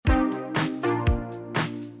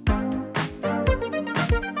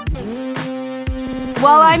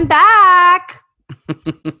Well, I'm back.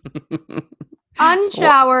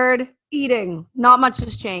 Unshowered, eating. Not much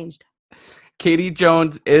has changed. Katie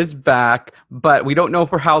Jones is back, but we don't know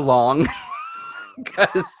for how long.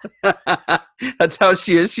 Because that's how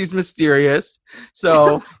she is. She's mysterious.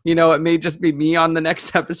 So, it may just be me on the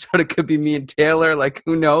next episode. It could be me and Taylor. Like,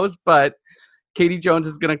 who knows? But Katie Jones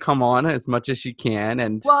is going to come on as much as she can.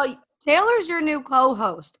 And well, Taylor's your new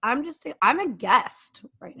co-host. I'm a guest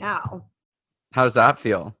right now. How does that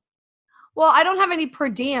feel? Well, I don't have any per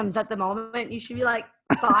diems at the moment. You should be like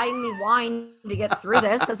buying me wine to get through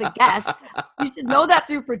this as a guest. You should know that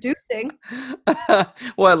through producing.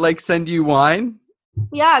 What, like send you wine?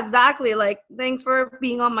 Yeah, exactly. Like, thanks for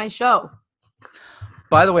being on my show.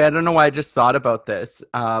 By the way, I don't know why I just thought about this,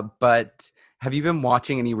 but have you been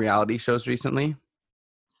watching any reality shows recently?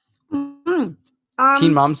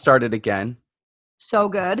 Teen Mom started again. So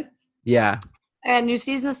good. Yeah. And new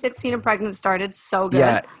season of 16 and Pregnant started. So good.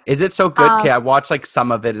 Yeah. Is it so good? Okay, I watched like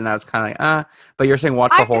some of it and I was kind of like, but you're saying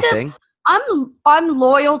watch the whole thing? I'm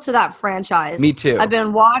loyal to that franchise. Me too. I've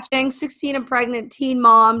been watching 16 and Pregnant, Teen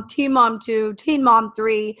Mom 2, Teen Mom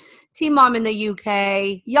 3, Teen Mom in the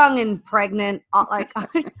UK, Young and Pregnant. Like,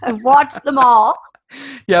 I've watched them all.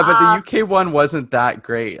 Yeah, but the UK one wasn't that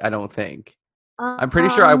great, I don't think. I'm pretty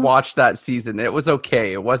sure I watched that season. It was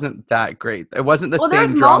okay. It wasn't that great. It wasn't the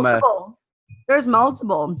same drama. There's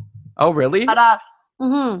multiple. Oh, really? But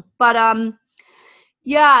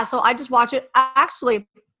yeah, so I just watch it. Actually,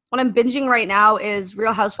 what I'm binging right now is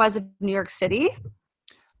Real Housewives of New York City.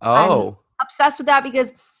 Oh. I'm obsessed with that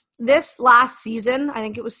because this last season, I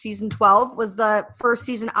think it was season 12, was the first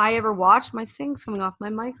season I ever watched. My thing's coming off my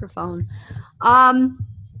microphone.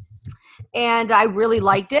 And I really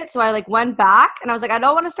liked it. So I went back and I was like, I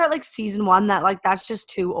don't want to start season 1 that's just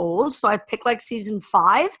too old. So I picked season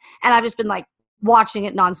 5 and I've just been watching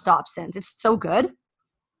it nonstop since. It's so good.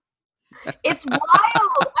 It's wild.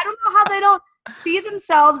 I don't know how they don't see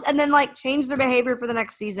themselves and then change their behavior for the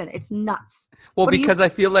next season. It's nuts. Well, because I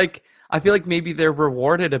feel like maybe they're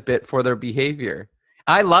rewarded a bit for their behavior.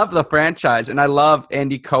 I love the franchise and I love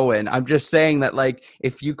Andy Cohen. I'm just saying that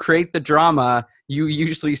if you create the drama, you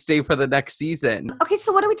usually stay for the next season. Okay,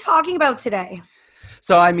 so what are we talking about today?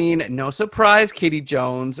 So, I mean, no surprise, Katie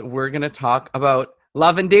Jones. We're going to talk about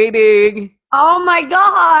love and dating. Oh, my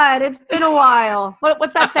God. It's been a while.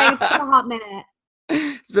 What's that saying? It's been a hot minute.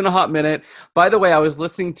 It's been a hot minute. By the way, I was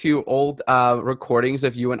listening to old recordings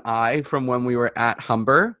of you and I from when we were at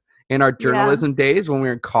Humber in our journalism days when we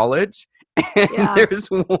were in college. And there's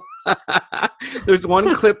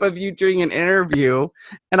one clip of you doing an interview,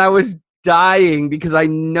 and I was dying because I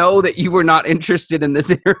know that you were not interested in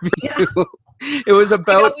this interview. Yeah. It was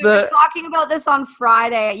about we were talking about this on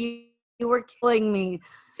Friday. You were killing me.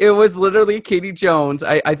 It was literally Katie Jones.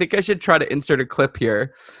 I think I should try to insert a clip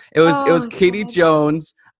here. It was Katie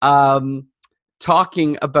Jones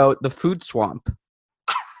talking about the food swamp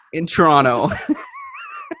in Toronto.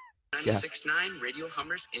 96.9 Radio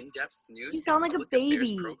Hummer's in-depth news. You sound like a baby.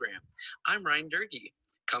 Program. I'm Ryan Durkee.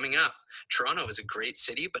 Coming up, Toronto is a great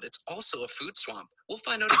city, but it's also a food swamp. We'll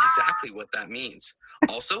find out exactly what that means.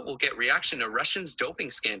 Also, we'll get reaction to Russians' doping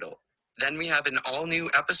scandal. Then we have an all-new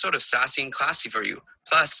episode of Sassy and Classy for you.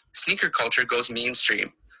 Plus, sneaker culture goes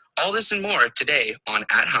mainstream. All this and more today on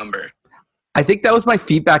At Humber. I think that was my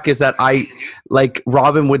feedback, is that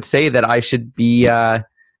Robin would say that I should be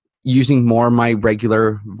using more my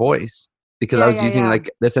regular voice because I was using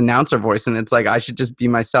this announcer voice, and it's I should just be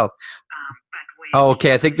myself. Oh,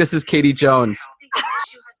 okay. I think this is Katie Jones.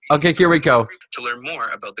 Okay, here we go. To learn more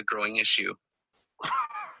about the growing issue.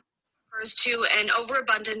 To an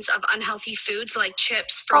overabundance of unhealthy foods like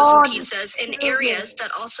chips, frozen pizzas in areas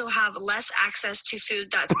that also have less access to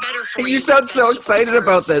food that's better for you. You sound so excited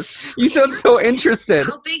about this. You sound so interested.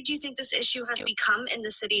 How big do you think this issue has become in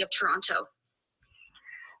the city of Toronto?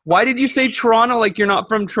 Why did you say Toronto like you're not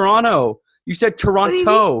from Toronto? You said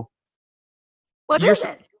Toronto. What is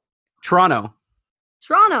it? Toronto.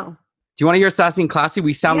 Toronto. Do you want to hear Sassy and Classy?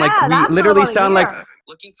 We sound we literally sound like...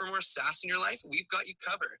 Looking for more sass in your life? We've got you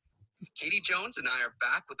covered. Katie Jones and I are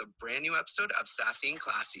back with a brand new episode of Sassy and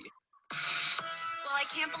Classy. Well, I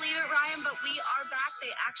can't believe it, Ryan, but we are back.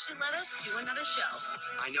 They actually let us do another show.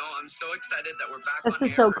 I know. I'm so excited that we're back on air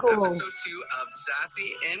so for cool. episode 2 of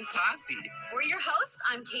Sassy and Classy. We're your hosts.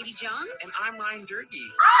 I'm Katie Jones. And I'm Ryan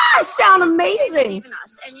Durkee. Sound amazing. They believe in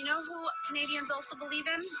us. And you know who Canadians also believe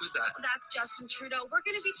in? Who's that? That's Justin Trudeau. We're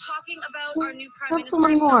going to be talking about our new Prime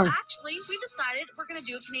Minister. So actually, we decided we're going to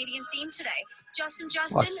do a Canadian theme today. Justin,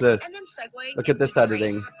 watch this. And then segue. Look at this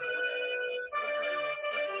editing.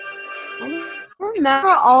 I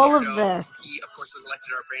remember all of this. He of course, was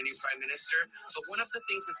elected our brand new prime minister. But one of the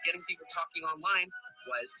things that's getting people talking online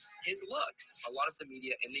was his looks. A lot of the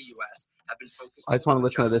media in the U.S. have been focusing I just want to on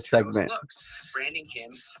listen to Justin this Trudeau's segment. looks, branding him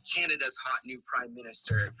Canada's hot new prime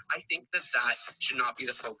minister. I think that should not be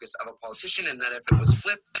the focus of a politician, and that if it was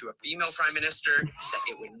flipped to a female prime minister, that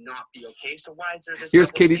it would not be okay. So why is there this Here's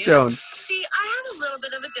double Katie standard? Jones. See, I have a little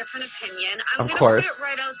bit of a different opinion. I'm Of going to course. put it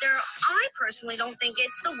right out there. I personally don't think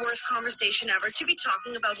it's the worst conversation ever to be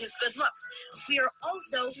talking about his good looks. We are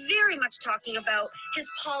also very much talking about his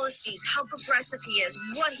policies, how progressive he is,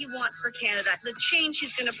 what he wants for Canada, the change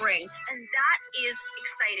he's going to bring. And that is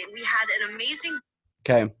exciting. We had an amazing...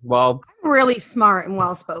 Okay, well, Really smart and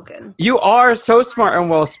well spoken. you are so smart and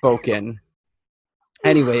well spoken.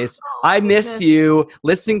 Anyways, I miss goodness. you.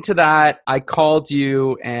 Listening to that, I called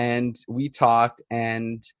you and we talked,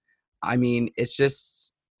 and I mean, it's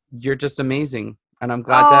just, you're just amazing. And I'm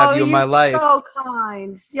glad to have you in my you're life. So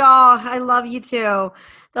kind. Yeah, I love you too.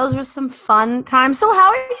 Those were some fun times. So how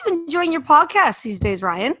are you enjoying your podcast these days,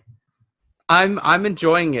 Ryan? I'm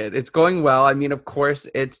enjoying it. It's going well. I mean, of course,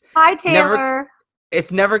 Hi, Taylor.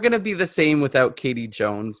 it's never going to be the same without Katie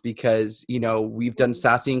Jones, because, you know, we've done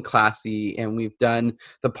Sassy and Classy and we've done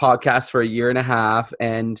the podcast for a year and a half.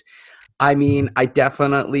 And I mean, I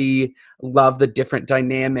definitely love the different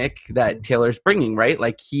dynamic that Taylor's bringing, right?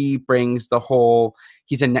 Like, he brings the whole,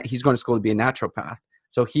 he's going to school to be a naturopath.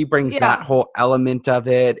 So he brings that whole element of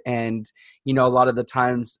it. And, you know, a lot of the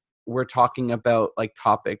times we're talking about like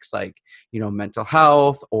topics like, you know, mental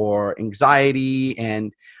health or anxiety.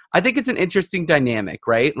 And I think it's an interesting dynamic,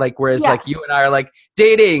 right? Like, whereas like you and I are like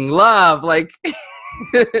dating, love, like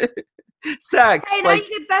sex. Hey, now you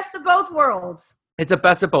get best of both worlds. It's a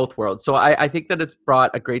best of both worlds. So I think that it's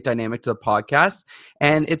brought a great dynamic to the podcast,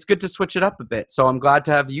 and it's good to switch it up a bit. So I'm glad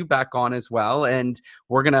to have you back on as well. And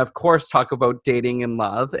we're going to, of course, talk about dating and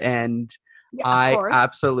love. And I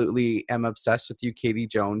absolutely am obsessed with you, Katie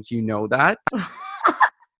Jones. You know that.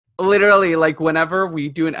 Literally, like, whenever we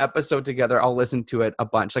do an episode together, I'll listen to it a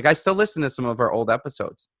bunch. Like, I still listen to some of our old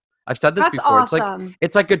episodes. I've said this before. Awesome.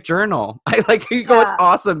 It's like a journal. I like you go, it's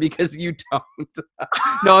awesome because you don't.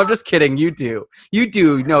 No, I'm just kidding. You do. You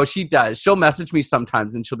do. No, she does. She'll message me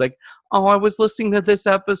sometimes and she'll be like, oh, I was listening to this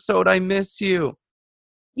episode. I miss you.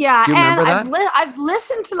 Yeah. Do you remember that? I've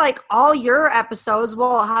listened to like all your episodes.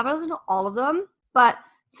 Well, I haven't listened to all of them, but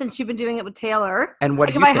since you've been doing it with Taylor. And what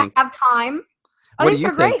like, do you think? If I have time, I think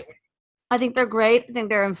they're great. I think they're great. I think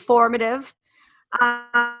they're informative.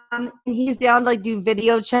 He's down to like do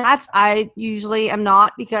video chats. I usually am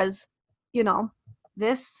not because, you know,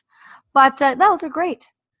 this. But no, they're great.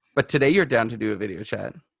 But today you're down to do a video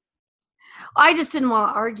chat. I just didn't want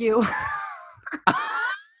to argue.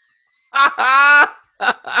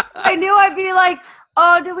 I knew I'd be like,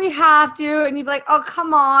 oh, do we have to? And you'd be like, oh,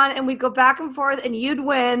 come on. And we'd go back and forth and you'd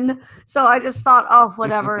win. So I just thought, oh,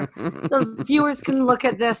 whatever. The viewers can look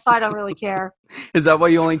at this. So I don't really care. Is that why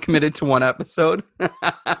you only committed to one episode?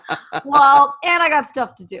 Well, and I got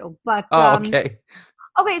stuff to do. But okay.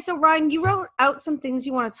 Okay, so Ryan, you wrote out some things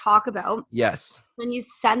you want to talk about. Yes. And you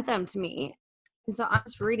sent them to me. And so I'm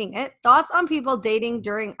just reading it. Thoughts on people dating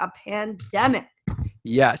during a pandemic.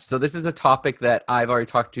 Yes. So this is a topic that I've already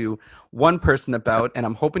talked to one person about, and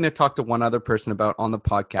I'm hoping to talk to one other person about on the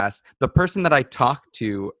podcast. The person that I talked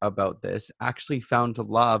to about this actually found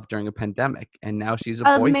love during a pandemic, and now she's a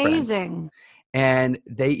boyfriend. Amazing. And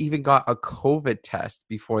they even got a COVID test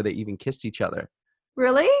before they even kissed each other.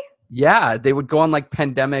 Really? Yeah. They would go on like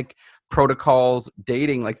pandemic protocols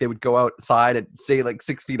dating. Like, they would go outside and say like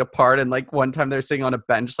 6 feet apart, and like one time they're sitting on a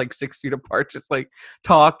bench like 6 feet apart, just like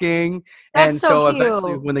talking. That's and so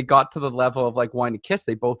eventually cute. when they got to the level of like wanting to kiss,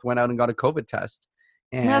 they both went out and got a COVID test.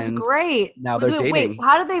 And that's great. Now they're dating. Wait,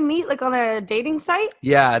 how did they meet? Like on a dating site?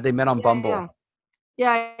 Yeah, they met on Bumble.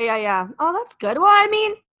 Yeah. Oh, that's good. Well, I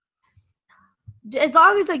mean, as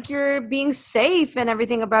long as like you're being safe and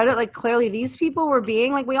everything about it, like clearly these people were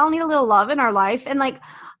being like, we all need a little love in our life. And like,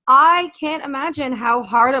 I can't imagine how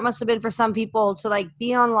hard it must have been for some people to like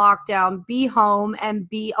be on lockdown, be home, and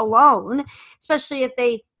be alone, especially if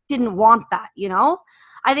they didn't want that, you know?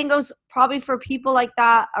 I think it was probably for people like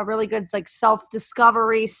that a really good like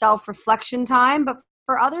self-discovery, self-reflection time. But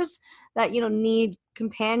for others that, you know, need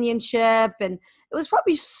companionship, and it was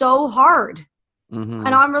probably so hard. Mm-hmm.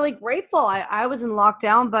 And I'm really grateful. I was in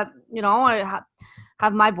lockdown, but, you know, I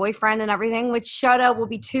have my boyfriend and everything, which shout out will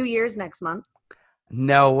be 2 years next month.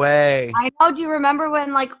 No way. I know. Do you remember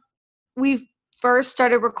when like we first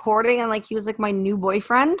started recording and like he was like my new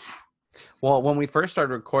boyfriend? Well, when we first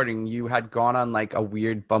started recording, you had gone on like a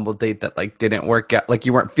weird Bumble date that like didn't work out. Like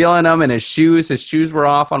you weren't feeling him, and his shoes were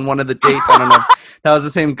off on one of the dates. I don't know if that was the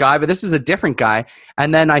same guy, but this was a different guy.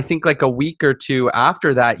 And then I think like a week or two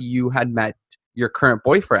after that, you had met your current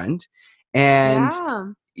boyfriend, and Yeah.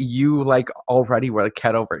 you like already were like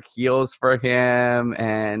head over heels for him,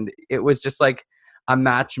 and it was just like a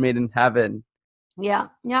match made in heaven. Yeah.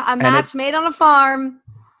 Yeah. A And match made on a farm.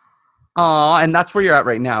 and that's where you're at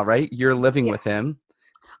right now, right? You're living Yeah. with him.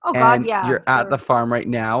 Oh God, And yeah. you're at the farm right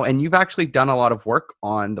now, and you've actually done a lot of work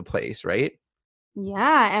on the place, right?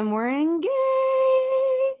 Yeah, and we're engaged.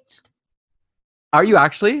 Are you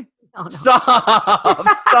actually? Oh no.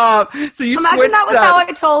 Stop. So you Imagine switched that was how I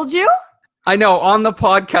told you. I know, on the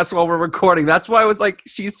podcast while we're recording. That's why I was like,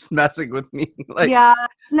 she's messing with me. Like, Yeah.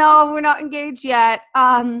 No, we're not engaged yet.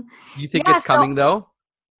 you think yeah, it's coming though?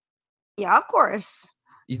 Yeah, of course.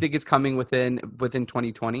 You think it's coming within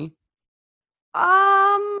 2020?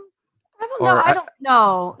 I don't know. Or I don't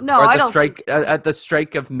know. No, or I the don't strike think so. at the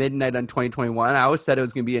strike of midnight on 2021. I always said it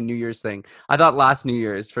was going to be a New Year's thing. I thought last New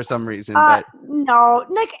Year's for some reason, but No,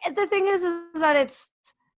 Nick. The thing is that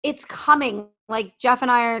it's coming. Like Jeff and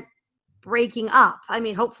I are breaking up. I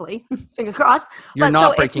mean, hopefully, fingers crossed. you're But not so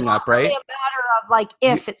it's breaking not up, right? really a matter of like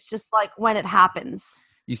if. It's just like when it happens.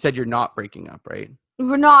 You said you're not breaking up, right?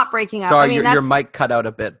 We're not breaking up. Sorry, I mean, your that's. mic cut out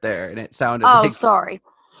a bit there, and it sounded Oh, like sorry.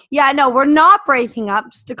 Yeah, no, we're not breaking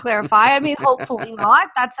up. Just to clarify, I mean, hopefully not.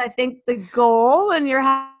 That's, I think, the goal when you're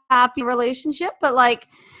happy relationship. But like,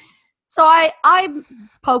 so I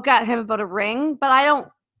poke at him about a ring, but I don't.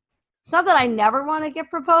 It's not that I never want to get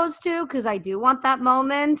proposed to, because I do want that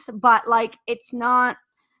moment. But like, it's not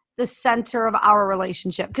the center of our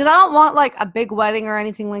relationship, because I don't want like a big wedding or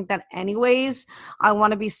anything like that. Anyways, I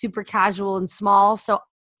want to be super casual and small. So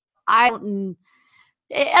I don't.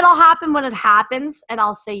 It'll happen when it happens, and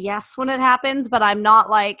I'll say yes when it happens, but I'm not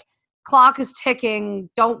like, clock is ticking,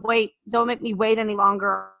 don't wait, don't make me wait any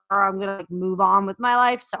longer, or I'm gonna like move on with my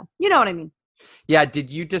life. So you know what I mean. Yeah, did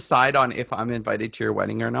you decide on if I'm invited to your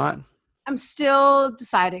wedding or not? I'm still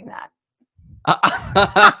deciding that.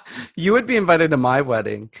 You would be invited to my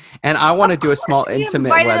wedding, and I want to do a small intimate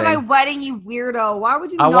invited wedding. to my wedding, you weirdo. Why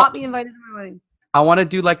would you I not want- be invited to my wedding? I want to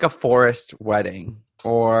do like a forest wedding,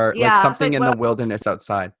 or Yeah, like it's something like in the what- wilderness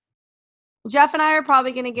outside. Jeff and I are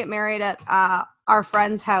probably gonna get married at our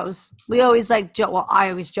friend's house. We always like joke. Well, I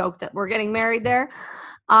always joke that we're getting married there.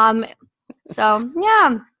 So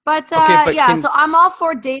yeah, but Okay, but yeah. So I'm all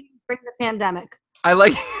for dating during the pandemic. I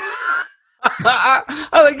like I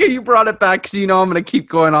like how you brought it back, because you know I'm going to keep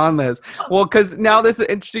going on this. Well, because now this is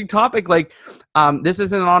an interesting topic. Like, this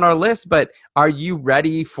isn't on our list, but are you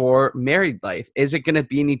ready for married life? Is it going to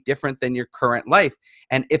be any different than your current life?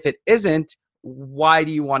 And if it isn't, why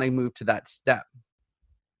do you want to move to that step?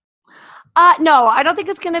 No, I don't think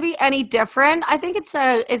it's going to be any different. I think it's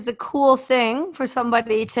a cool thing for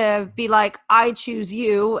somebody to be like, I choose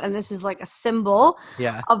you, and this is like a symbol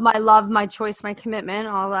Yeah. of my love, my choice, my commitment,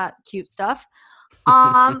 all that cute stuff.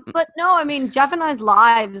 But no, I mean, Jeff and I's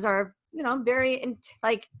lives are, very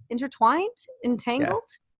intertwined, entangled,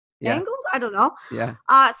 Yeah. angled. I don't know. Yeah.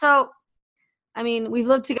 So, I mean, we've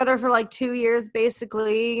lived together for like 2 years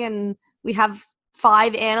basically, and we have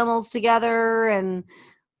 5 animals together, and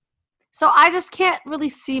so I just can't really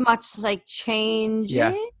see much like change.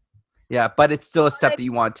 Yeah. Yeah, but it's still a step that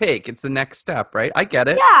you want to take. It's the next step, right? I get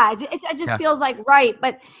it. Yeah, it just Yeah. feels like right,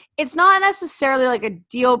 but it's not necessarily like a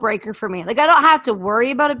deal breaker for me. Like, I don't have to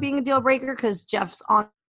worry about it being a deal breaker because Jeff's on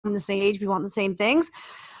the same age, we want the same things.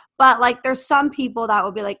 But like, there's some people that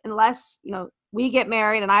would be like, unless we get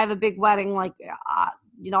married and I have a big wedding, like I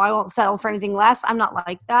won't settle for anything less. I'm not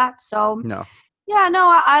like that. So No. yeah,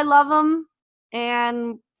 no, I love him,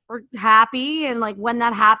 and we're happy, and like when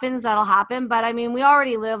that happens, that'll happen. But I mean, we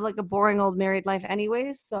already live like a boring old married life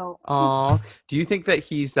anyways. So Oh, do you think that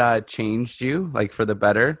he's changed you, like for the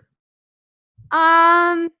better,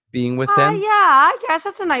 being with him? Yeah, I guess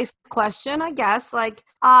that's a nice question. I guess like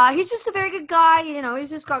he's just a very good guy. He's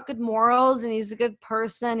just got good morals, and he's a good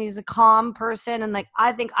person. He's a calm person, and like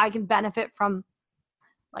I think I can benefit from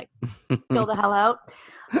like chill the hell out.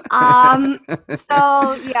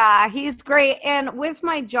 So yeah, he's great. And with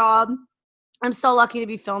my job, I'm so lucky to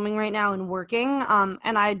be filming right now and working.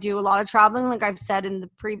 And I do a lot of traveling, like I've said in the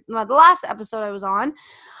last episode I was on.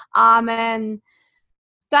 And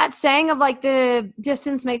that saying of like the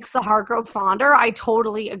distance makes the heart grow fonder, I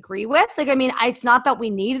totally agree with. Like, I mean, it's not that we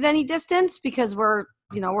needed any distance because we're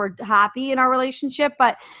happy in our relationship,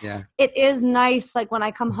 but Yeah. it is nice. Like when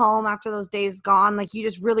I come home after those days gone, like you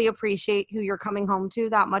just really appreciate who you're coming home to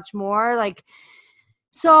that much more. Like,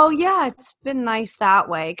 So yeah, it's been nice that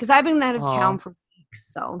way because I've been out of Aw. town for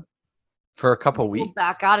weeks. So For a couple we'll be weeks.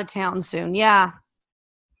 back out of town soon. Yeah,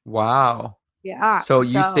 Wow. yeah. So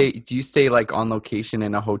do you stay like on location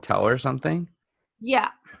in a hotel or something? Yeah,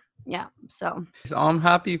 yeah. So So I'm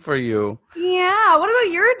happy for you. yeah. What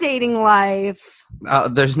about your dating life?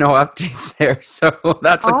 There's no updates there, so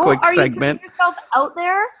that's a quick Are you segment. putting yourself out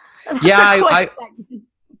there? That's Yeah, a quick I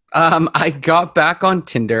segment. I got back on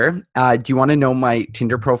Tinder. Do you want to know my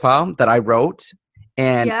Tinder profile that I wrote?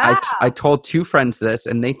 And Yeah. I told 2 friends this,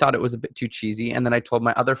 and they thought it was a bit too cheesy. And then I told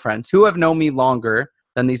my other friends who have known me longer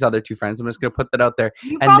than these other 2 friends. I'm just gonna put that out there,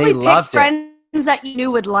 You and probably they picked loved it. friends that you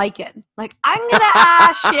knew would like it. Like, I'm gonna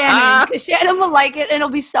ask Shannon because Shannon will like it and it'll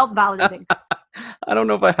be self-validating. I don't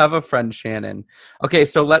know if I have a friend, Shannon. Okay,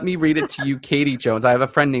 so let me read it to you, Katie Jones. I have a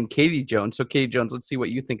friend named Katie Jones. So Katie Jones, let's see what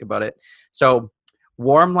you think about it. So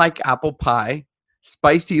warm like apple pie,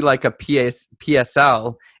 spicy like a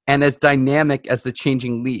PSL, and as dynamic as the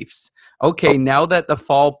changing leaves. Okay, now that the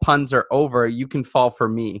fall puns are over, you can fall for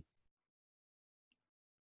me.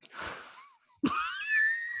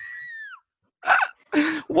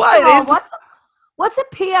 What So, is what's a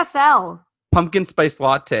PSL? pumpkin spice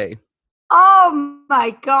latte? Oh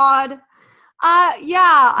my god.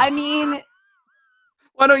 Yeah, I mean,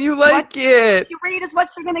 Why don't you like what it? you read is what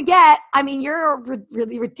you're gonna get. I mean, you're a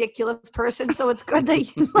really ridiculous person, so it's good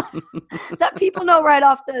that you that people know right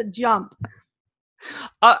off the jump.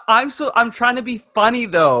 I'm trying to be funny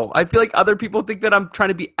though. I feel like other people think that I'm trying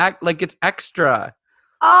to be like it's extra.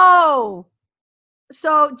 Oh,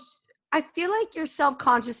 so I feel like you're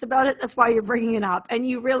self-conscious about it. That's why you're bringing it up, and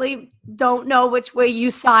you really don't know which way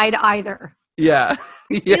you side either. Yeah.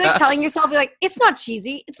 You're like Yeah. telling yourself, you're like, it's not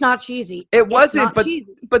cheesy. It's not cheesy. It It's wasn't, not cheesy.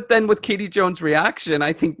 but then with Katie Jones' reaction,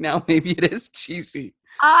 I think now maybe it is cheesy.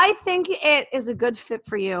 I think it is a good fit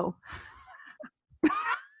for you.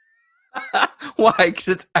 Why? Because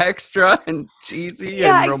it's extra and cheesy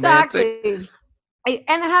Yeah, and romantic. exactly.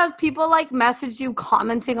 And have people like message you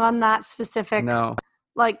commenting on that specific No.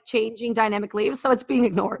 like changing dynamic leaves, so it's being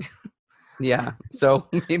ignored. Yeah. So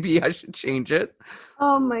maybe I should change it.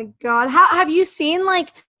 Oh my god. How have you seen like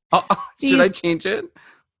Oh, should I These- change it?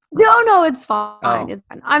 no, it's fine. Oh. It's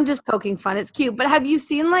fine. I'm just poking fun. It's cute. But have you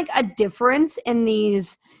seen like a difference in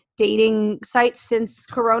these dating sites since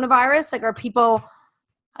coronavirus? Like are people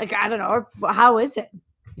like I don't know, how is it?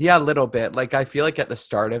 Yeah, a little bit. Like I feel like at the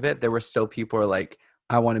start of it, there were still people who are like,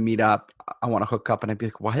 I want to meet up, I want to hook up, and I'd be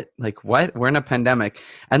like, what? Like what? We're in a pandemic.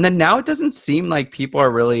 And then now it doesn't seem like people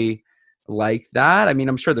are really like that. I mean,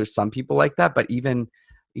 I'm sure there's some people like that, but even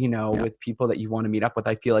with people that you want to meet up with,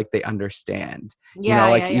 I feel like they understand.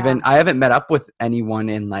 Yeah, Even I haven't met up with anyone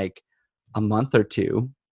in like a month or two,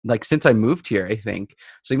 like since I moved here, I think.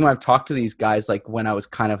 So even when I've talked to these guys, like when I was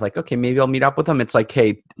kind of like, okay, maybe I'll meet up with them, it's like,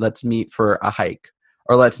 hey, let's meet for a hike.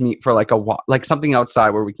 Or let's meet for like a walk, like something outside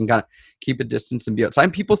where we can kind of keep a distance and be outside.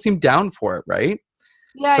 And people seem down for it, right?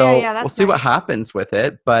 Yeah, So yeah. That's we'll see what nice. happens with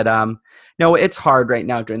it. But no, it's hard right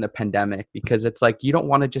now during the pandemic because it's like you don't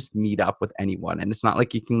want to just meet up with anyone, and it's not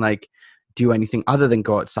like you can like do anything other than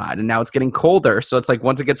go outside. And now it's getting colder, so it's like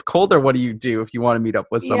once it gets colder, what do you do if you want to meet up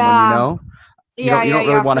with someone? Yeah. You don't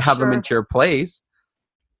really want to for have them sure. into your place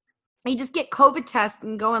You just get COVID test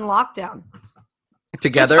and go in lockdown.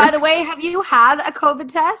 together. Which, by the way, have you had a COVID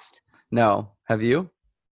test? No, have you?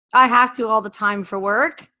 I have to all the time for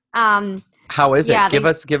work. How is Yeah, it? Give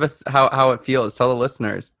us how it feels. Tell the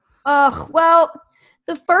listeners. Well,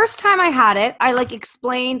 the first time I had it, I like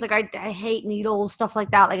explained like I hate needles, stuff like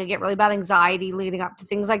that. Like I get really bad anxiety leading up to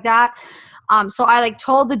things like that. So I like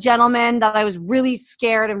told the gentleman that I was really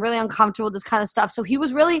scared and really uncomfortable with this kind of stuff. So he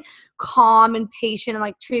was really calm and patient and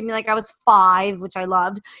like treated me like I was 5, which I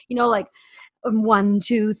loved. Like 1,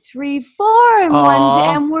 2, 3, 4, and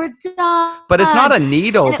Aw. and we're done. But it's not a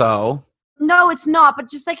needle And it- though. No, it's not. But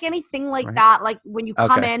just like anything like Right. that, like when you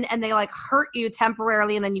come Okay. in and they like hurt you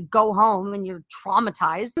temporarily and then you go home and you're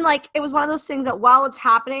traumatized. And like it was one of those things that while it's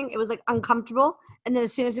happening, it was like uncomfortable. And then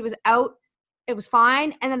as soon as it was out, it was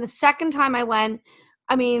fine. And then the second time I went,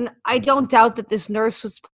 I mean, I don't doubt that this nurse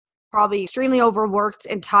was probably extremely overworked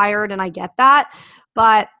and tired, and I get that.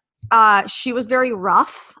 But she was very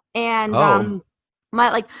rough and Oh. my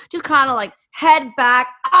like just kind of like head back,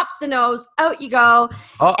 up the nose, out you go.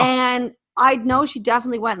 Oh, And I know she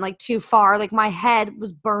definitely went like too far. Like my head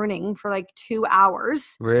was burning for like 2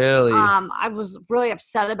 hours. really? I was really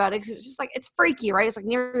upset about it because it was just like it's freaky, right? It's like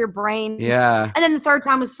near your brain. Yeah. And then the third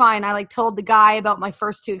time was fine. I like told the guy about my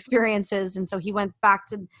first 2 experiences, and so he went back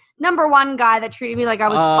to number 1 guy that treated me like I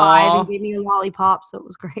was 5 Aw. and gave me a lollipop. So it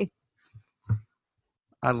was great.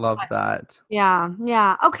 I love that. Yeah,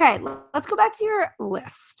 yeah. Okay, let's go back to your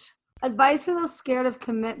list. Advice for those scared of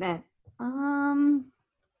commitment.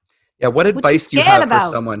 Yeah, what What you advice do you scared have for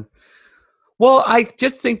about? someone? Well, I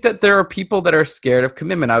just think that there are people that are scared of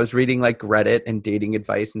commitment. I was reading like Reddit and dating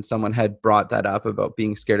advice, and someone had brought that up about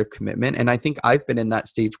being scared of commitment. And I think I've been in that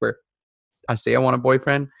stage where I say I want a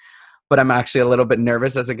boyfriend, but I'm actually a little bit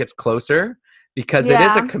nervous as it gets closer because it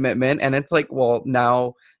is a Yeah. commitment. And it's like, well,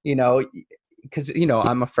 now, because,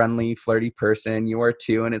 I'm a friendly, flirty person. You are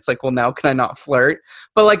too. And it's like, well, now can I not flirt?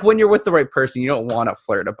 But like when you're with the right person, you don't want to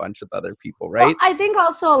flirt a bunch with other people, Well, right? I think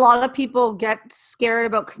also a lot of people get scared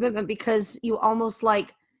about commitment because you almost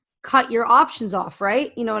like cut your options off,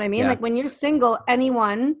 right? You know what I mean? Yeah. Like when you're single,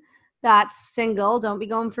 anyone that's single, don't be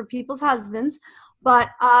going for people's husbands, but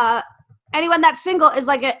anyone that's single is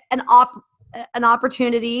like an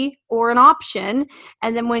opportunity or an option.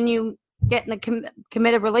 And then when you get in a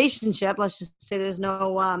committed relationship, let's just say there's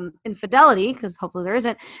no infidelity, because hopefully there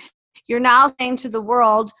isn't, you're now saying to the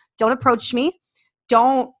world, don't approach me,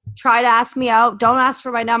 don't try to ask me out, don't ask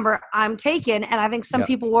for my number, I'm taken. And I think some Yeah.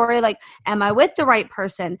 people worry, like, am I with the right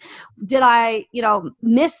person? Did I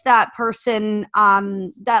miss that person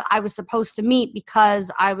that I was supposed to meet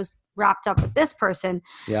because I was wrapped up with this person?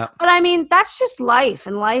 Yeah. But I mean, that's just life.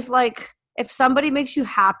 And life, like, if somebody makes you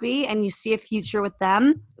happy and you see a future with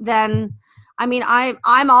them, then I mean,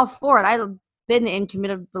 I'm all for it. I've been in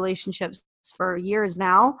committed relationships for years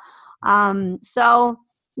now. So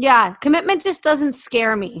yeah, commitment just doesn't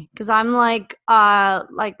scare me because I'm like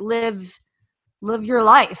live your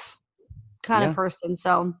life kind of Yeah. person.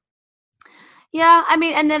 So yeah, I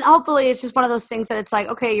mean, and then hopefully it's just one of those things that it's like,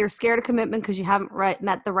 okay, you're scared of commitment because you haven't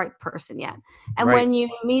met the right person yet. And Right. when you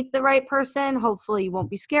meet the right person, hopefully you won't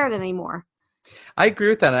be scared anymore. I agree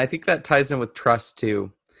with that. And I think that ties in with trust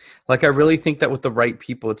too. Like, I really think that with the right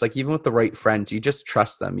people, it's like even with the right friends, you just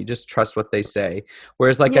trust them. You just trust what they say.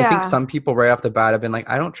 Whereas, like, I think Yeah. some people right off the bat have been like,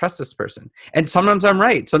 I don't trust this person. And sometimes I'm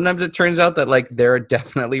right. Sometimes it turns out that, like, there are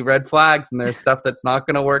definitely red flags and there's stuff that's not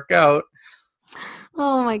going to work out.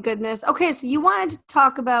 Oh my goodness. Okay, so you wanted to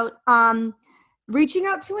talk about reaching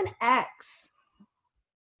out to an ex.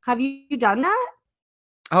 Have you done that?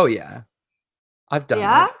 Oh, yeah. I've done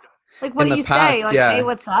Yeah? it. Like, what In do the you say? past, Like, hey, yeah.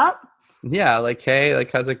 what's up? Yeah, like, hey,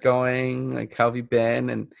 like, how's it going? Like, how have you been?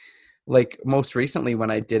 And like most recently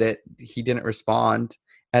when I did it, he didn't respond.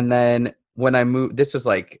 And then when I moved, this was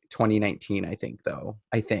like 2019, I think, though.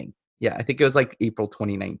 I think. Yeah, I think it was like April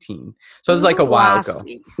 2019. So it was like a while Last ago.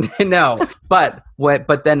 week. No, but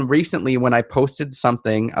then recently when I posted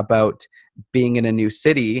something about being in a new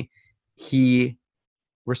city, he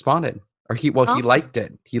responded, or he Oh. liked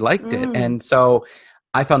it. He liked it. Mm. And so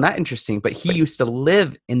I found that interesting, but he used to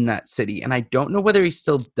live in that city and I don't know whether he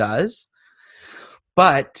still does,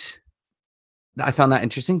 but I found that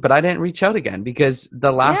interesting, but I didn't reach out again because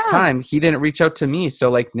the last Yeah. time he didn't reach out to me. So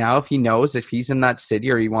like now if he knows, if he's in that city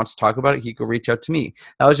or he wants to talk about it, he could reach out to me.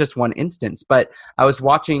 That was just one instance. But I was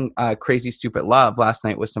watching Crazy Stupid Love last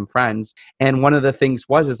night with some friends. And one of the things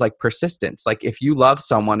is like persistence. Like if you love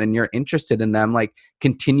someone and you're interested in them, like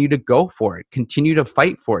continue to go for it, continue to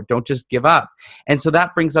fight for it. Don't just give up. And so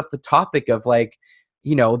that brings up the topic of like,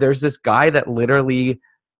 there's this guy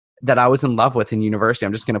that I was in love with in university.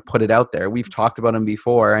 I'm just going to put it out there. We've talked about him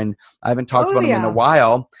before and I haven't talked about him in a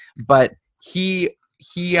while, but he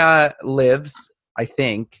lives, I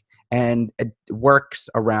think, and works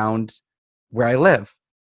around where I live,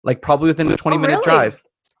 like probably within a 20-minute drive.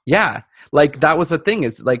 Yeah. Like that was the thing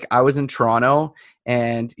is like I was in Toronto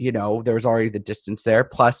and, there was already the distance there.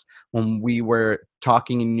 Plus when we were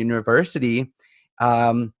talking in university,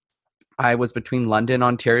 I was between London,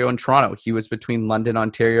 Ontario, and Toronto. He was between London,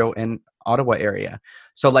 Ontario, and Ottawa area.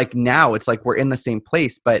 So like now it's like we're in the same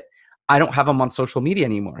place, but I don't have him on social media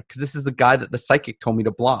anymore because this is the guy that the psychic told me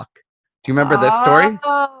to block. Do you remember this story?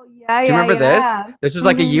 Oh, yeah, Do you remember this? This was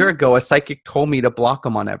like a Mhm. year ago. A psychic told me to block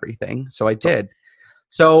him on everything. So I did.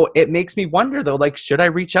 So it makes me wonder though, like, should I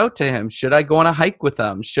reach out to him? Should I go on a hike with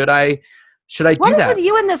him? Should I What do is that? with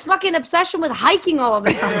you and this fucking obsession with hiking all of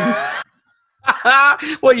a sudden?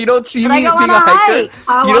 Well, you don't see Should me I go being on a a hiker. hike?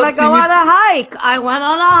 I You want don't to see go me- on a hike. I went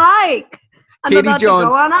on a hike. I'm Katie about Jones. to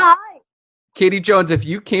go on a hike. Katie Jones, if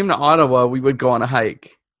you came to Ottawa, we would go on a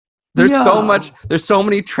hike. There's so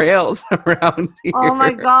many trails around here. Oh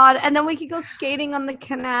my god! And then we could go skating on the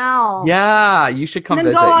canal. Yeah, you should come And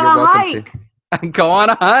then visit. go on You're a welcome hike. to. Go on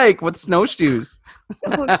a hike with snowshoes.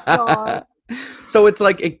 Oh god. So it's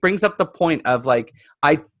like it brings up the point of like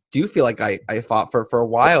I do feel like I fought for a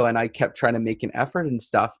while and I kept trying to make an effort and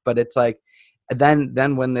stuff, but it's like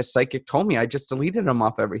then when this psychic told me, I just deleted him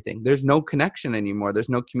off everything. There's no connection anymore. There's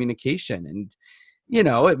no communication, and you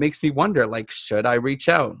know, it makes me wonder, like, should I reach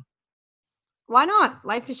out? Why not?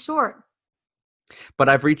 Life is short. But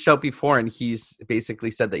I've reached out before, and he's basically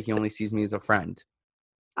said that he only sees me as a friend.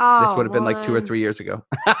 Oh, This would have been well like 2 or then 3 years ago.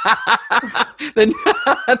 then,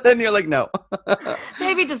 then you're like, no.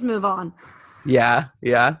 maybe just move on. Yeah.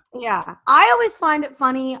 Yeah. I always find it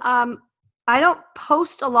funny. I don't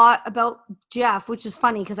post a lot about Jeff, which is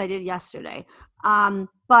funny because I did yesterday.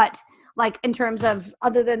 But like in terms of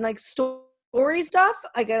other than like story stuff,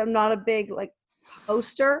 I'm not a big like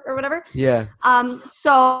poster or whatever. Yeah.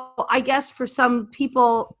 So I guess for some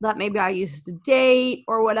people that maybe I used to date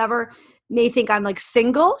or whatever may think I'm like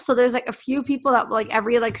single. So there's like a few people that like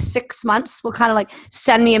every like 6 months will kind of like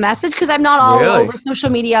send me a message because I'm not all Really? over social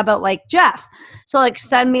media about like Jeff. So like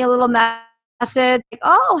send me a little message like,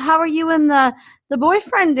 oh, how are you and the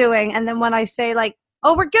boyfriend doing? And then when I say like,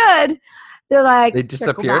 oh, we're good, they're like, They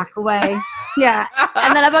circle disappear? back away. Yeah.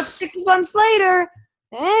 And then about 6 months later,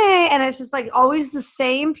 hey, and it's just like always the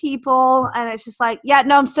same people. And it's just like, yeah,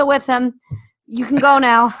 no, I'm still with him. You can go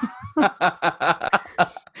now.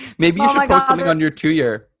 Maybe you Oh should my post God, something they're- on your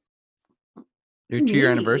 2-year Me?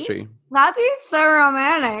 anniversary. That'd be so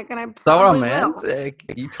romantic, and I So probably will. romantic.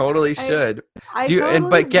 You totally should. I Do you, totally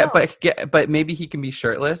and will. but maybe he can be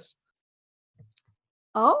shirtless.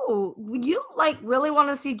 Oh, you like really want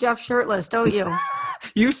to see Jeff shirtless, don't you?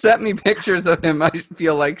 You sent me pictures of him, I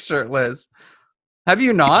feel like, shirtless. Have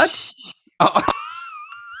you not? Oh.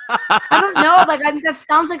 I don't know. Like, that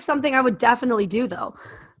sounds like something I would definitely do, though.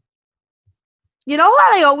 You know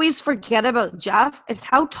what I always forget about Jeff is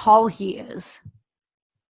how tall he is.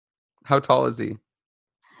 How tall is he?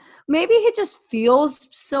 Maybe he just feels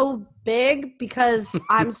so big because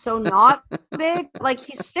I'm so not big. Like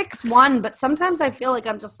he's 6'1", but sometimes I feel like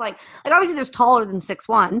I'm just like obviously there's taller than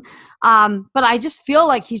 6'1", but I just feel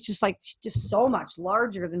like he's just so much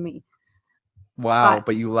larger than me. Wow,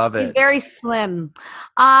 but you love He's it. very slim.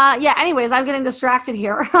 Yeah. Anyways, I'm getting distracted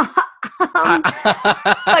here.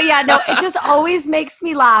 But yeah, no, it just always makes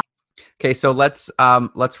me laugh. Okay, so let's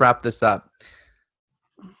wrap this up.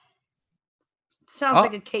 Sounds Oh.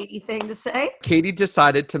 like a Katie thing to say. Katie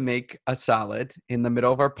decided to make a salad in the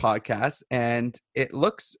middle of our podcast, and it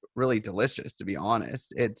looks really delicious, to be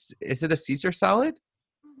honest. Is it a Caesar salad?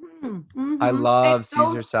 Mm-hmm. I love It's so-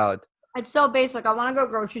 Caesar salad. It's so basic. I want to go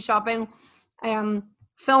grocery shopping and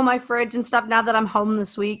fill my fridge and stuff now that I'm home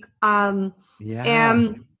this week. Yeah.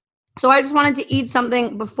 And so I just wanted to eat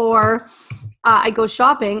something before I go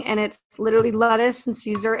shopping, and it's literally lettuce and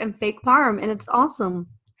Caesar and fake parm, and it's awesome.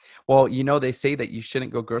 Well, you know, they say that you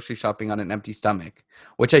shouldn't go grocery shopping on an empty stomach,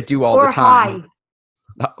 which I do all Or the time.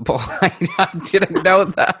 Well, I didn't know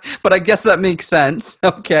that, but I guess that makes sense.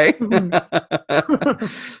 Okay.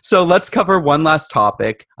 So let's cover one last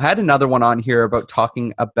topic. I had another one on here about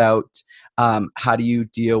talking about how do you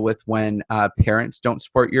deal with when parents don't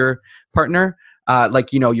support your partner,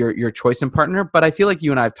 like, you know, your choice in partner. But I feel like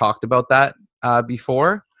you and I have talked about that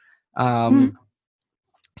before.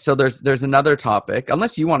 So there's another topic,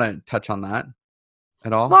 unless you want to touch on that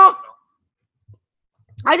at all. Well,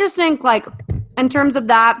 I just think, like, in terms of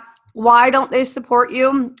that, why don't they support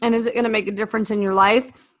you? And is it going to make a difference in your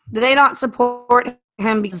life? Do they not support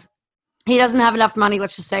him because he doesn't have enough money,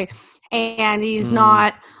 let's just say, and he doesn't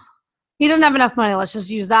have enough money, let's just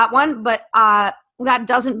use that one, but that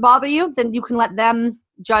doesn't bother you, then you can let them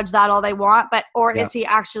judge that all they want. But or Yeah. is he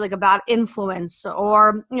actually like a bad influence?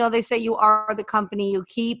 Or, you know, they say you are the company you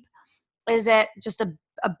keep. Is it just a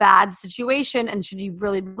bad situation, and should you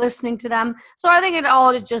really be listening to them? So I think it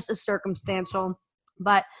all just is circumstantial,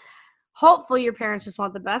 but hopefully your parents just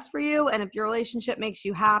want the best for you, and if your relationship makes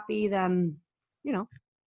you happy, then, you know.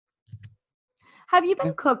 Have you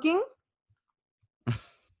been cooking?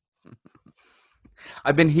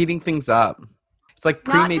 I've been heating things up. It's like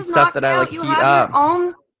Not pre-made just stuff that I knocking like out, you heat have up. your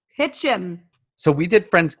own kitchen. So we did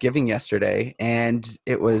Friendsgiving yesterday, and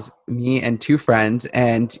it was me and 2 friends,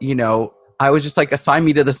 and, you know, I was just like, assign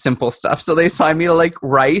me to the simple stuff. So they assigned me to like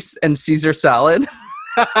rice and Caesar salad.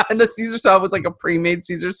 And the Caesar salad was like a pre-made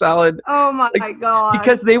Caesar salad. Oh my God.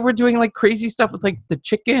 Because they were doing like crazy stuff with like the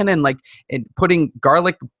chicken and like putting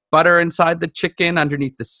garlic butter inside the chicken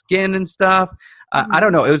underneath the skin and stuff. I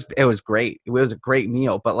don't know. It was great. It was a great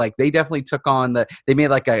meal, but like they definitely took on they made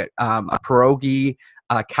like a pierogi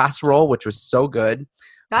casserole, which was so good.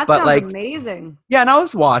 That but sounds like, amazing. Yeah, and I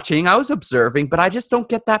was watching, I was observing, but I just don't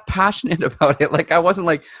get that passionate about it. Like I wasn't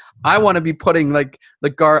like, I want to be putting like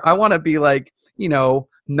I want to be like, you know,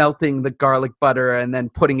 melting the garlic butter and then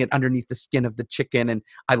putting it underneath the skin of the chicken. And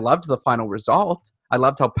I loved the final result. I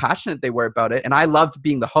loved how passionate they were about it. And I loved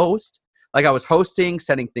being the host. Like I was hosting,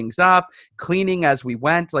 setting things up, cleaning as we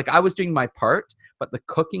went. Like I was doing my part, but the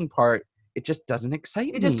cooking part, it just doesn't excite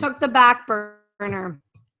me. You just took the back burner.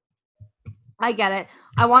 I get it.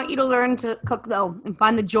 I want you to learn to cook though and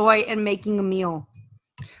find the joy in making a meal.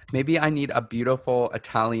 Maybe I need a beautiful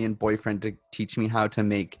Italian boyfriend to teach me how to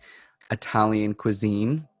make Italian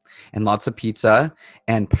cuisine and lots of pizza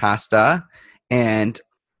and pasta and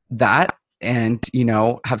that, and, you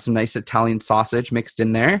know, have some nice Italian sausage mixed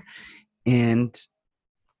in there. And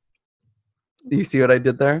you see what I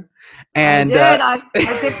did there? And I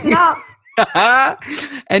picked it up.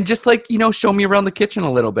 and just like, you know, show me around the kitchen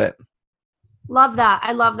a little bit. Love that.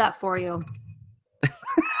 I love that for you.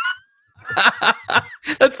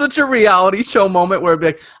 That's such a reality show moment where it'd be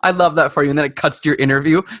like, I love that for you. And then it cuts to your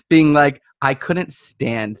interview being like, I couldn't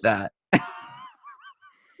stand that.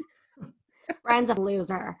 Brian's a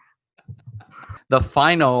loser. The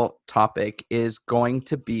final topic is going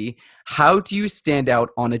to be, how do you stand out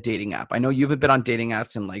on a dating app? I know you haven't been on dating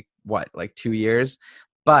apps in like 2 years,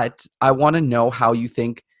 but I want to know how you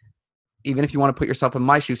think, even if you want to put yourself in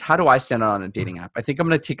my shoes, how do I stand out on a dating app? I think I'm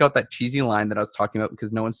going to take out that cheesy line that I was talking about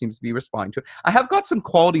because no one seems to be responding to it. I have got some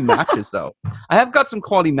quality matches though. I have got some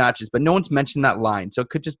quality matches, but no one's mentioned that line. So it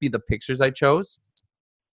could just be the pictures I chose.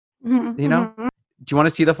 You know? Do you want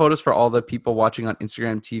to see the photos for all the people watching on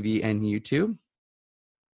Instagram TV and YouTube?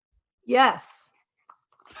 Yes.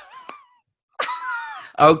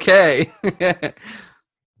 Okay.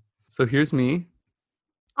 So here's me.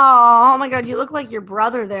 Oh my God, you look like your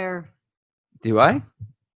brother there. Do I?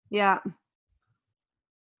 Yeah.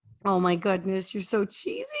 Oh my goodness, you're so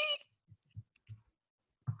cheesy.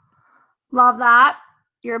 Love that.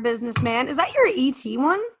 You're a businessman. Is that your ET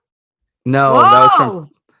one? No, Whoa! that was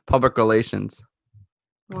from public relations.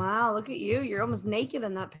 Wow, look at you. You're almost naked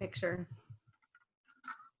in that picture.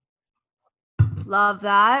 Love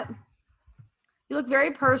that. You look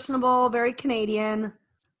very personable, very Canadian.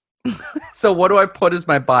 So what do I put as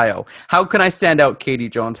my bio? How can I stand out, Katie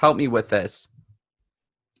Jones? Help me with this.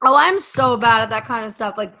 Oh, I'm so bad at that kind of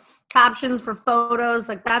stuff. Like captions for photos.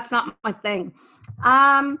 Like that's not my thing.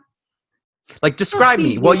 Like describe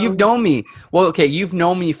me. Well, you. you've known me. Well, okay, you've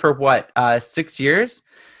known me for what? 6 years?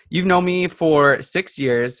 You've known me for 6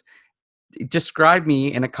 years. Describe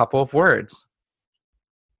me in a couple of words.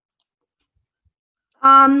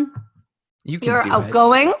 You can You're do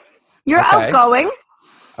outgoing. it. You're Okay. outgoing.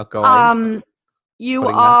 Outgoing.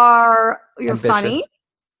 You're Ambitious. funny.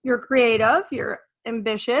 You're creative. You're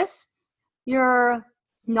ambitious. You're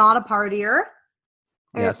not a partier.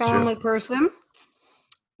 You're Yeah, a family person.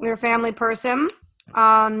 You're a family person.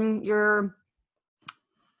 You're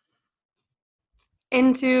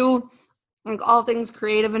into like all things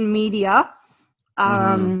creative and media.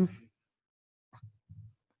 I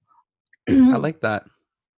like that.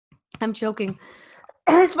 I'm joking.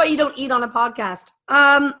 That's why you don't eat on a podcast.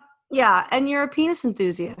 Yeah, and you're a penis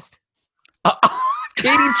enthusiast.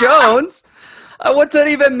 Katie Jones? What's that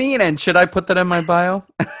even mean? And should I put that in my bio?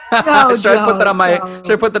 No, Should I put that on my don't.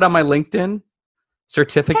 Should I put that on my LinkedIn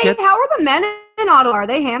certificates? Hey, how are the men in Ottawa? Are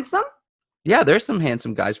they handsome? Yeah, there's some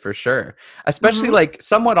handsome guys for sure. Especially like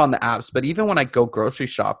somewhat on the apps, but even when I go grocery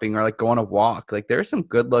shopping or like go on a walk, like there's some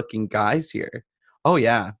good-looking guys here. Oh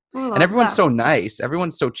yeah. And everyone's so nice.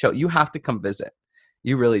 Everyone's so chill. You have to come visit.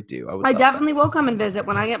 You really do. I definitely will come and visit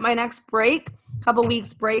when I get my next break, couple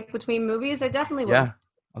weeks break between movies. I definitely will. Yeah.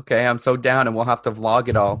 Okay, I'm so down, and we'll have to vlog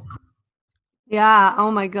it all. Yeah.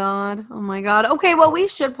 Oh my God. Oh my God. Okay. Well, we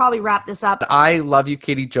should probably wrap this up. I love you,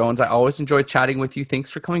 Katie Jones. I always enjoy chatting with you. Thanks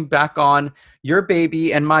for coming back on Your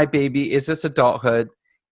Baby and My Baby Is This Adulthood?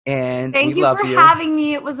 And Thank we you love for you. having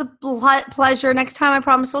me. It was a pleasure. Next time, I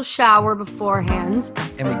promise I'll shower beforehand.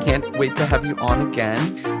 And we can't wait to have you on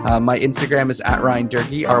again. My Instagram is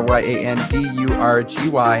 @RyanDurgy,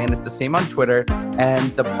 RyanDurgy, and it's the same on Twitter.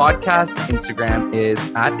 And the podcast Instagram is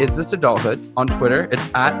 @IsThisAdulthood. On Twitter, it's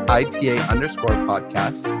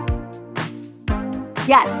 @ITA_podcast.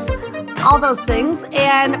 Yes, all those things.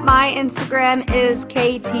 And my Instagram is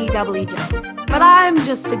KTW Jones. But I'm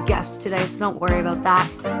just a guest today, so don't worry about that.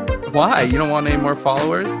 Why? You don't want any more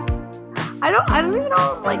followers? I don't even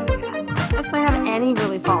know like if I have any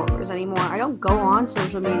really followers anymore. I don't go on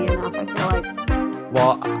social media enough, I feel like.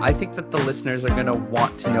 Well, I think that the listeners are going to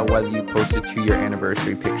want to know whether you post a 2-year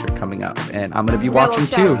anniversary picture coming up. And I'm going to be watching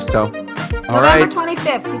too. So, all right. November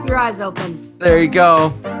 25th. Keep your eyes open. There you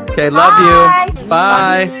go. Okay, love you.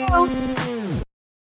 Bye. Love you.